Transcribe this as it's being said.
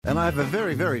And I have a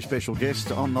very, very special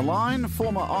guest on the line,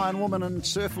 former Iron Woman and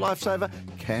surf lifesaver,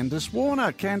 Candice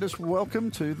Warner. Candice,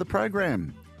 welcome to the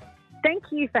program. Thank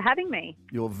you for having me.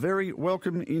 You're very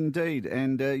welcome indeed.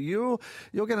 And you're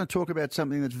going to talk about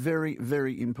something that's very,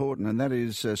 very important, and that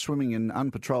is swimming in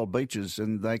unpatrolled beaches,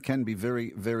 and they can be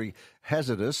very, very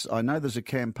hazardous. I know there's a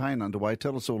campaign underway.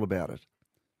 Tell us all about it.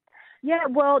 Yeah,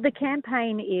 well, the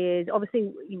campaign is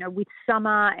obviously, with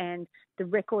summer and the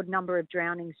record number of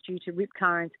drownings due to rip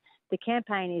currents, the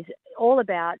campaign is all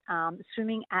about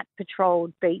swimming at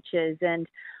patrolled beaches. And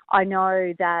I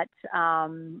know that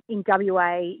in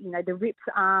WA, the rips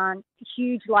aren't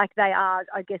huge like they are,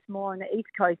 I guess, more on the East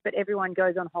Coast, but everyone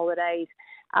goes on holidays.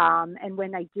 And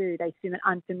when they do, they swim at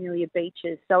unfamiliar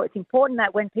beaches. So it's important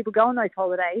that when people go on those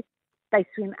holidays, they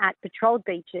swim at patrolled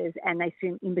beaches and they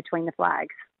swim in between the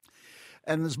flags.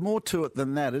 And there's more to it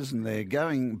than that, isn't there?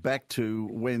 Going back to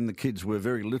when the kids were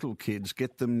very little kids,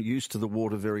 get them used to the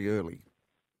water very early.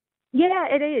 Yeah,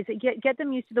 it is. Get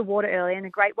them used to the water early, and a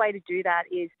great way to do that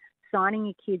is signing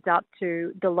your kids up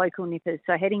to the local nippers.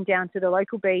 So heading down to the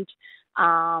local beach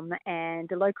and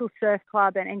the local surf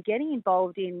club and getting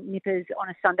involved in nippers on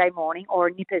a Sunday morning or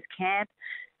a nippers camp.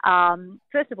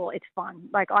 First of all, it's fun.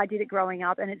 Like I did it growing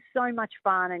up, and it's so much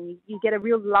fun, and you get a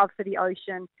real love for the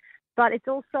ocean. But it's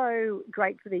also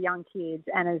great for the young kids,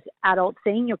 and as adults,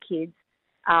 seeing your kids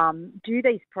do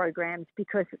these programs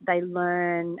because they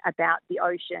learn about the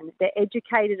ocean. They're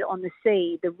educated on the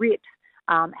sea, the rips,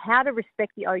 how to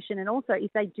respect the ocean, and also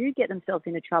if they do get themselves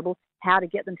into trouble, how to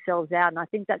get themselves out. And I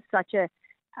think that's such a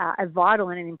vital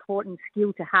and an important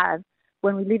skill to have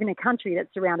when we live in a country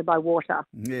that's surrounded by water.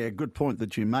 Yeah, good point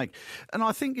that you make. And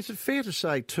I think, is it fair to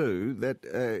say too that,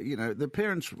 the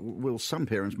parents some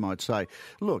parents might say,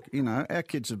 look, our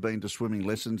kids have been to swimming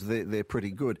lessons, they're pretty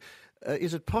good.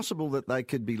 Is it possible that they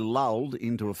could be lulled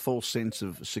into a false sense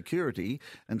of security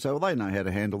and so they know how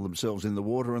to handle themselves in the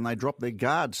water and they drop their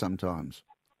guard sometimes?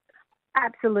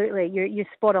 Absolutely. You're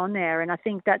spot on there. And I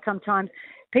think that sometimes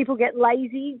people get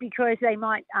lazy because they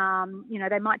might,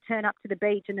 they might turn up to the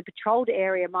beach and the patrolled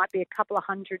area might be a couple of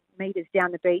 100 metres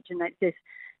down the beach and that's just,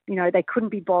 they couldn't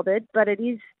be bothered. But it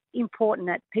is important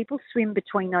that people swim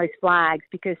between those flags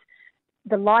because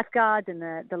the lifeguards and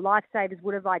the lifesavers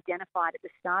would have identified at the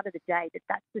start of the day that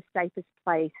that's the safest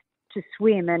place to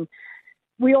swim. And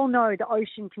we all know the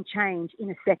ocean can change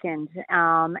in a second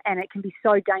and it can be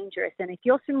so dangerous. And if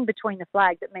you're swimming between the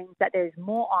flags, it means that there's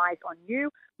more eyes on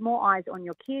you, more eyes on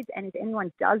your kids. And if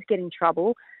anyone does get in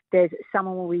trouble, there's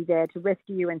someone will be there to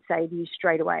rescue you and save you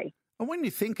straight away. And when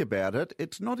you think about it,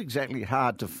 it's not exactly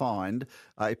hard to find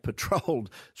a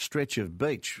patrolled stretch of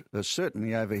beach.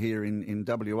 Certainly over here in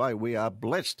WA, we are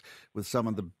blessed with some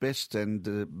of the best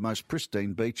and most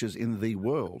pristine beaches in the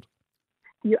world.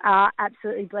 You are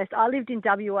absolutely blessed. I lived in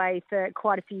WA for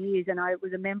quite a few years and I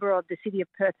was a member of the City of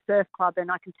Perth Surf Club,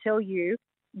 and I can tell you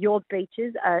your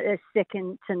beaches are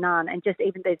second to none, and just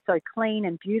even they're so clean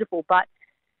and beautiful. But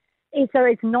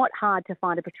it's not hard to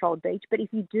find a patrolled beach, but if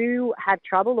you do have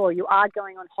trouble or you are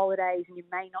going on holidays and you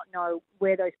may not know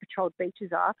where those patrolled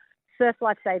beaches are, Surf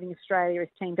Life Saving Australia has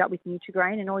teamed up with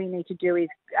Nutrigrain, and all you need to do is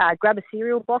grab a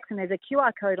cereal box and there's a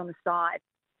QR code on the side.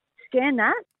 Scan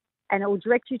that and it will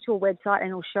direct you to a website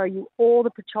and it will show you all the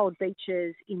patrolled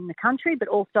beaches in the country, but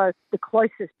also the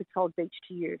closest patrolled beach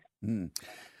to you. Mm.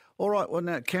 All right, well,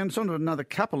 now, Candice, on to another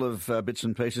couple of bits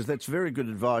and pieces. That's very good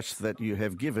advice that you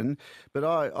have given, but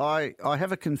I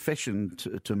have a confession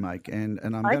to make, and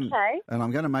I'm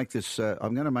going to make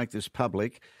this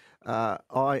public.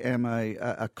 I am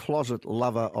a closet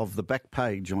lover of the back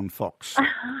page on Fox.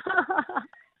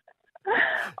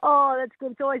 Oh, that's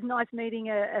good. It's always nice meeting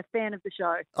a fan of the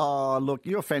show. Oh, look,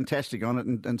 you're fantastic on it,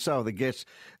 and so are the guests.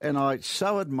 And I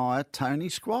so admire Tony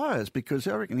Squires because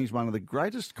I reckon he's one of the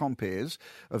greatest compares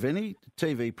of any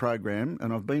TV program,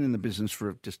 and I've been in the business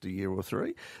for just a year or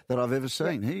three, that I've ever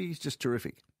seen. He's just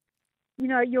terrific.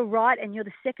 You're right, and you're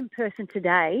the second person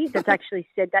today that's actually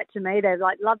said that to me. They're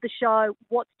like, love the show.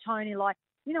 What's Tony like?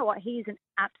 You know what? He is an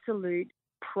absolute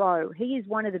pro. He is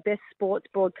one of the best sports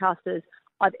broadcasters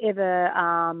I've ever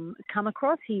come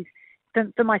across. He's,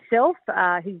 for myself,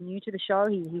 who's new to the show,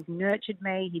 he's nurtured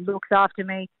me, he looks after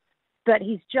me, but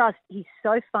he's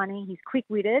so funny, he's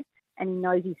quick-witted, and he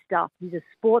knows his stuff. He's a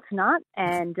sports nut,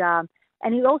 and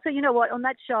he also, you know what, on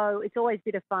that show, it's always a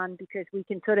bit of fun because we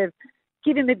can sort of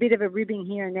give him a bit of a ribbing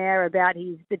here and there about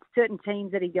the certain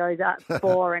teams that he goes up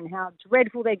for and how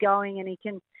dreadful they're going, and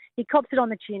he cops it on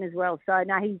the chin as well. So,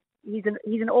 no, he's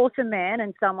an awesome man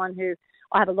and someone who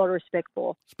I have a lot of respect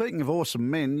for. Speaking of awesome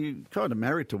men, you're kind of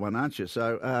married to one, aren't you?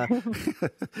 So,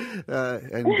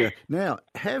 now,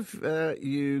 have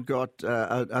you got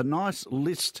a nice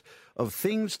list of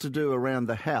things to do around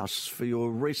the house for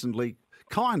your recently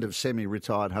kind of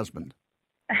semi-retired husband?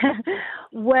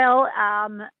 Well,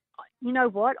 you know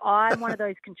what? I'm one of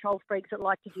those control freaks that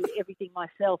like to do everything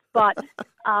myself. But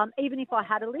even if I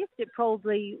had a list, it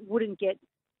probably wouldn't get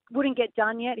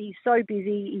done yet. He's so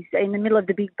busy. He's in the middle of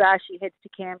the Big Bash. He heads to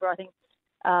Canberra. I think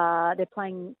they're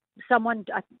playing someone.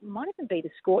 Might even be the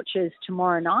Scorchers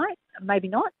tomorrow night. Maybe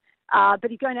not.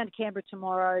 But he's going down to Canberra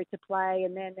tomorrow to play,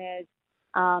 and then there's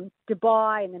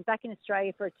Dubai, and then back in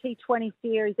Australia for a T20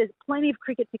 series. There's plenty of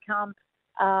cricket to come.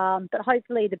 But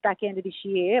hopefully the back end of this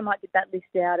year, I might get that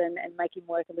list out and make him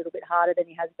work a little bit harder than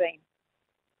he has been.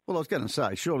 Well, I was going to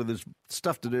say, surely there's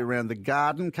stuff to do around the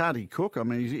garden. Can't he cook? I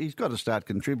mean, he's got to start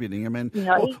contributing. I mean,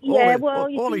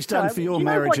 all he's done for your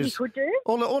marriage is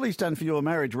all he's done for your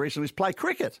marriage recently is play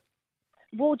cricket.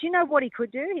 Well, do you know what he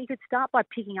could do? He could start by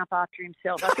picking up after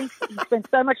himself. I think he spends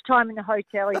so much time in the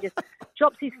hotel, he just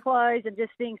drops his clothes and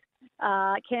just thinks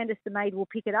Candice, the maid, will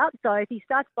pick it up. So if he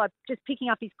starts by just picking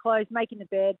up his clothes, making the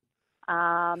bed,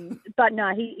 but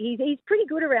no, he's pretty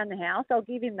good around the house. I'll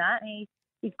give him that.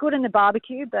 He's good in the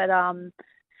barbecue, but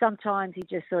sometimes he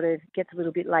just sort of gets a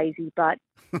little bit lazy. But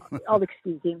I'll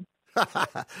excuse him.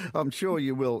 I'm sure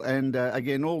you will. And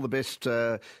again, all the best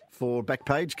for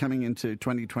Backpage coming into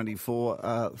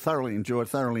 2024. Thoroughly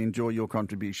enjoy your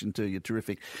contribution to you.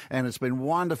 Terrific. And it's been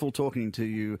wonderful talking to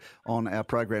you on our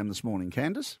program this morning,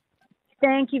 Candice.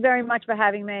 Thank you very much for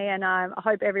having me, and I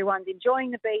hope everyone's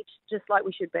enjoying the beach just like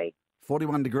we should be.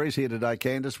 41 degrees here today,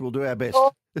 Candice. We'll do our best.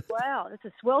 Oh, wow, that's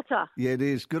a swelter. Yeah, it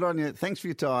is. Good on you. Thanks for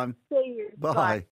your time. See you. Bye.